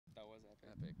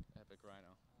epic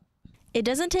rhino. It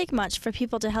doesn't take much for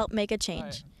people to help make a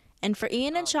change. And for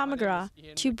Ian and Shaun McGraw,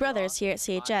 two brothers here at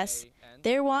CHS,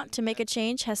 their want to make a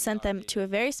change has sent them to a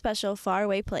very special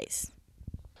faraway place.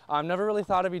 I've never really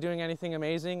thought I'd be doing anything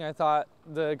amazing. I thought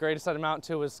the greatest I'd amount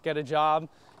to was get a job,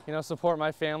 support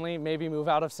my family, maybe move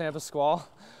out of San Pasqual.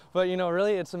 But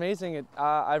really it's amazing.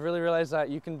 I've really realized that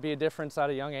you can be a difference at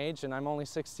a young age, and I'm only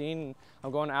 16 and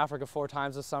I'm going to Africa 4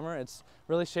 times this summer. It's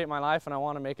really shaped my life, and I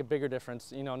want to make a bigger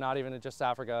difference, not even in just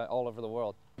Africa, all over the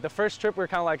world. The first trip we were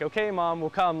kind of like, okay Mom, we'll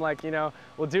come,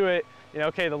 we'll do it,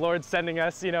 okay, the Lord's sending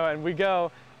us, and we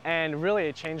go. And really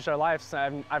it changed our lives.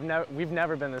 We've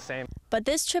never been the same. But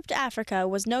this trip to Africa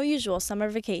was no usual summer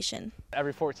vacation.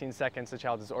 Every 14 seconds a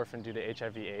child is orphaned due to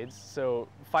HIV/AIDS. So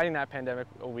fighting that pandemic,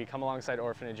 we come alongside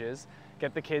orphanages,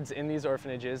 get the kids in these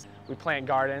orphanages, we plant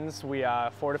gardens, we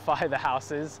fortify the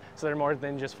houses so they're more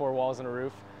than just 4 walls and a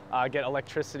roof, get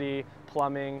electricity,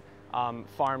 plumbing,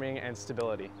 farming, and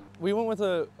stability. We went with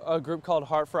a group called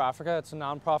Heart for Africa. It's a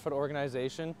nonprofit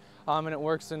organization, and it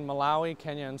works in Malawi,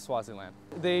 Kenya, and Swaziland.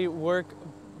 They work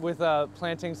with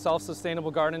planting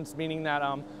self-sustainable gardens, meaning that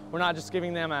we're not just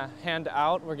giving them a hand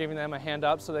out, we're giving them a hand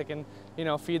up so they can,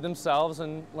 feed themselves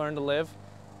and learn to live.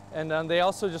 And they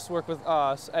also just work with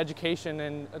education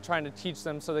and trying to teach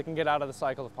them so they can get out of the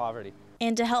cycle of poverty.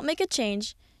 And to help make a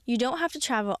change, you don't have to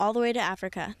travel all the way to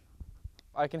Africa.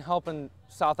 I can help in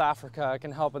South Africa, I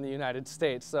can help in the United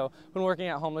States. So I've been working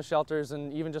at homeless shelters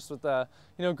and even just with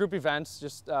group events,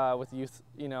 just with youth,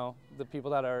 the people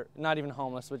that are not even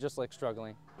homeless, but just like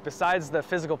struggling. Besides the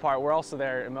physical part, we're also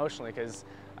there emotionally, because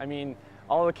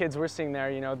all the kids we're seeing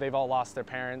there, they've all lost their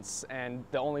parents, and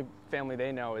the only family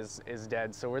they know is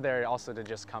dead. So we're there also to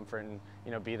just comfort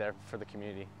and be there for the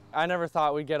community. I never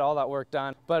thought we'd get all that work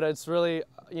done, but it's really,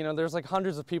 there's like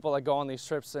hundreds of people that go on these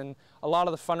trips, and a lot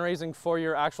of the fundraising for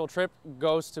your actual trip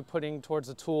goes to putting towards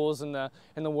the tools and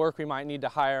the work we might need to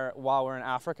hire while we're in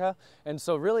Africa. And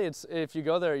so really, if you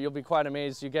go there, you'll be quite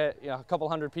amazed. You get a couple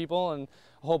hundred people and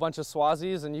a whole bunch of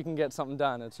Swazis, and you can get something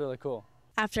done. It's really cool.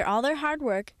 After all their hard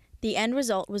work, the end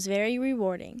result was very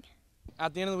rewarding.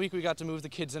 At the end of the week, we got to move the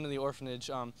kids into the orphanage,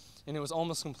 and it was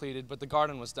almost completed, but the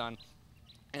garden was done.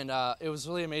 And it was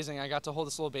really amazing. I got to hold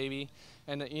this little baby,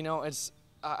 and it's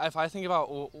if I think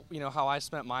about how I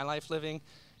spent my life living,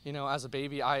 as a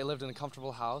baby, I lived in a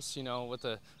comfortable house, with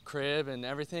a crib and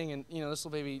everything, and this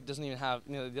little baby doesn't even have,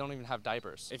 they don't even have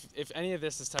diapers. If any of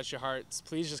this has touched your hearts,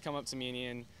 please just come up to me and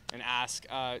Ian and ask.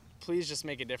 Please just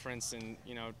make a difference, and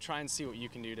try and see what you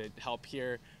can do to help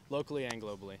here locally and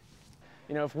globally.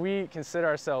 If we consider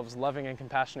ourselves loving and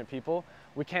compassionate people,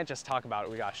 we can't just talk about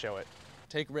it, we gotta show it.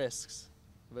 Take risks,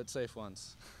 but safe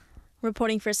ones.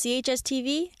 Reporting for CHS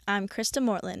TV, I'm Krista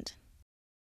Mortland.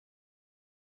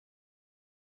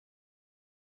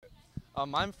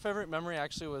 My favorite memory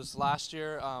actually was last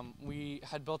year. We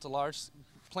had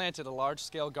planted a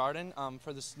large-scale garden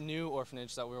for this new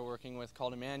orphanage that we were working with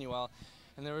called Emmanuel.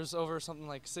 And there was over something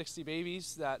like 60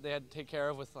 babies that they had to take care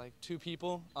of with like 2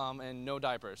 people and no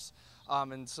diapers.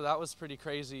 And so that was pretty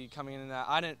crazy coming in that.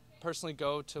 I didn't personally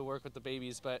go to work with the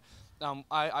babies, but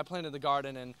I planted the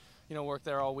garden and worked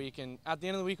there all week. And at the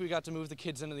end of the week, we got to move the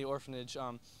kids into the orphanage,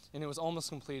 and it was almost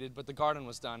completed, but the garden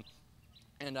was done.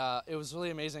 And it was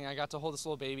really amazing. I got to hold this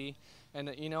little baby, and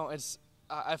it's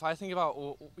if I think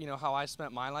about how I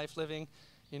spent my life living,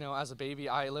 as a baby,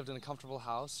 I lived in a comfortable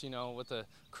house, with a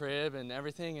crib and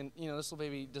everything, and this little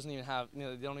baby doesn't even have,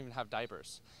 they don't even have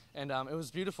diapers. And it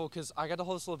was beautiful because I got to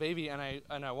hold this little baby, and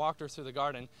I walked her through the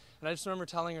garden, and I just remember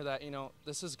telling her that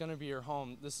this is going to be your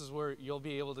home. This is where you'll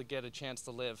be able to get a chance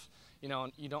to live.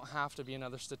 And you don't have to be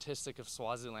another statistic of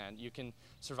Swaziland. You can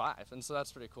survive, and so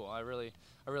that's pretty cool. I really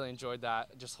enjoyed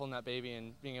that, just holding that baby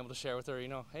and being able to share with her,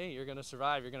 hey, you're going to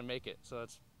survive, you're going to make it. So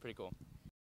that's pretty cool.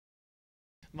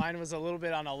 Mine was a little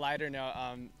bit on a lighter note.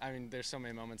 There's so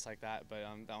many moments like that, but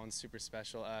that one's super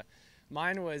special.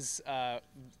 Mine was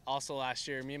also last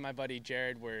year. Me and my buddy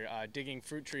Jared were digging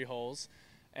fruit tree holes,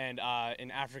 and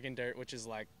in African dirt, which is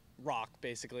like rock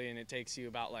basically, and it takes you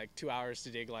about like 2 hours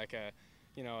to dig like a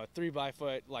 3 by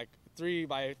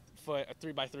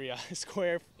 3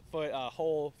 square foot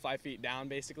hole 5 feet down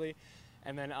basically.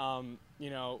 And then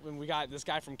when we got this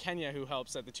guy from Kenya who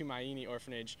helps at the Tumaini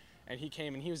orphanage, and he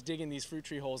came and he was digging these fruit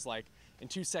tree holes like in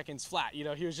 2 seconds flat. He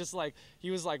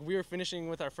was like we were finishing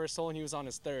with our first hole and he was on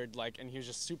his third, and he was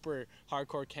just super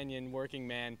hardcore Kenyan working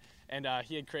man. And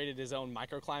he had created his own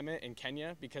microclimate in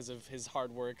Kenya because of his hard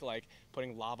work, like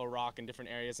putting lava rock in different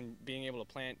areas and being able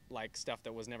to plant like stuff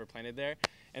that was never planted there.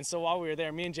 And so while we were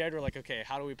there, me and Jared were like, okay,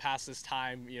 how do we pass this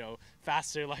time,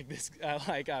 faster like this,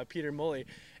 Peter Mully?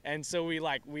 And so we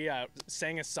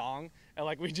sang a song and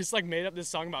like we just like made up this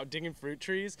song about digging fruit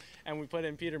trees, and we put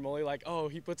in Peter Mully like, oh,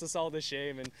 he puts us all to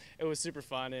shame, and it was super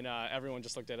fun, and everyone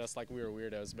just looked at us like we were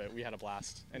weirdos, but we had a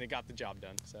blast, and it got the job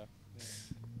done. So. Yeah.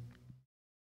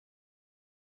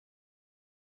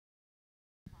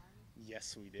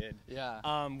 Yes, we did.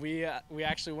 Yeah. We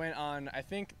actually went on, I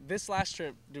think this last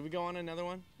trip, did we go on another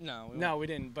one? No. We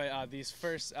didn't. But the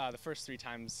first 3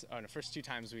 times, the first 2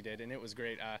 times we did, and it was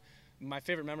great. My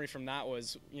favorite memory from that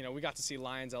was, we got to see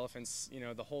lions, elephants,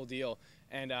 the whole deal,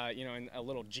 and in a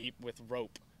little Jeep with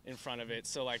rope in front of it.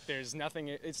 So like there's nothing,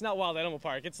 it's not Wild Animal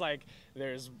Park. It's like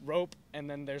there's rope and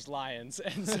then there's lions.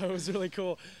 And so it was really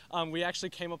cool. We actually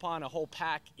came upon a whole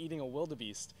pack eating a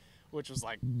wildebeest, which was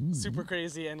like super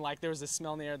crazy, and like there was this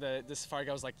smell in the air. The safari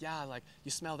guy was like, yeah, like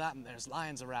you smell that and there's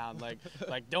lions around, like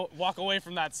don't walk away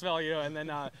from that smell, and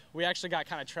then we actually got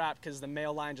kind of trapped because the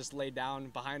male lion just laid down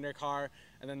behind our car,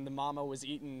 and then the mama was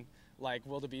eating like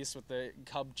wildebeest with the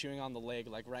cub chewing on the leg,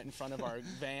 like right in front of our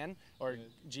van or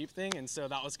Jeep thing, and so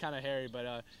that was kind of hairy,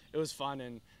 but it was fun,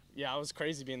 and yeah, it was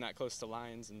crazy being that close to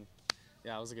lions, and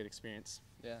yeah, it was a good experience.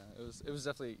 Yeah, it was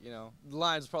definitely, the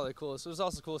lions probably the coolest. It was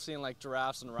also cool seeing like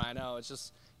giraffes and rhino. It's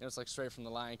just, it's like straight from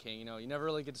the Lion King. You never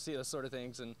really get to see those sort of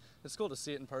things, and it's cool to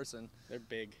see it in person. They're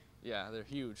big. Yeah, they're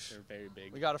huge. They're very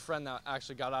big. We got a friend that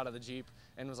actually got out of the Jeep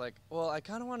and was like, well, I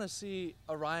kind of want to see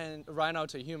a rhino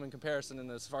to human comparison, and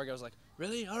the safari guy was like,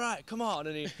 really? All right, come on.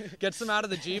 And he gets them out of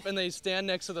the Jeep, and they stand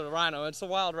next to the rhino. It's a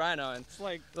wild rhino, and it's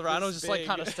like the rhino's just like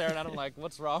kind of staring at him like,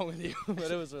 what's wrong with you? But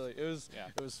it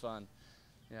was fun.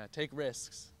 Yeah, take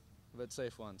risks, but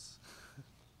safe ones.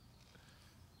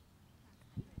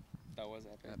 That was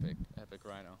epic. Epic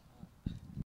rhino.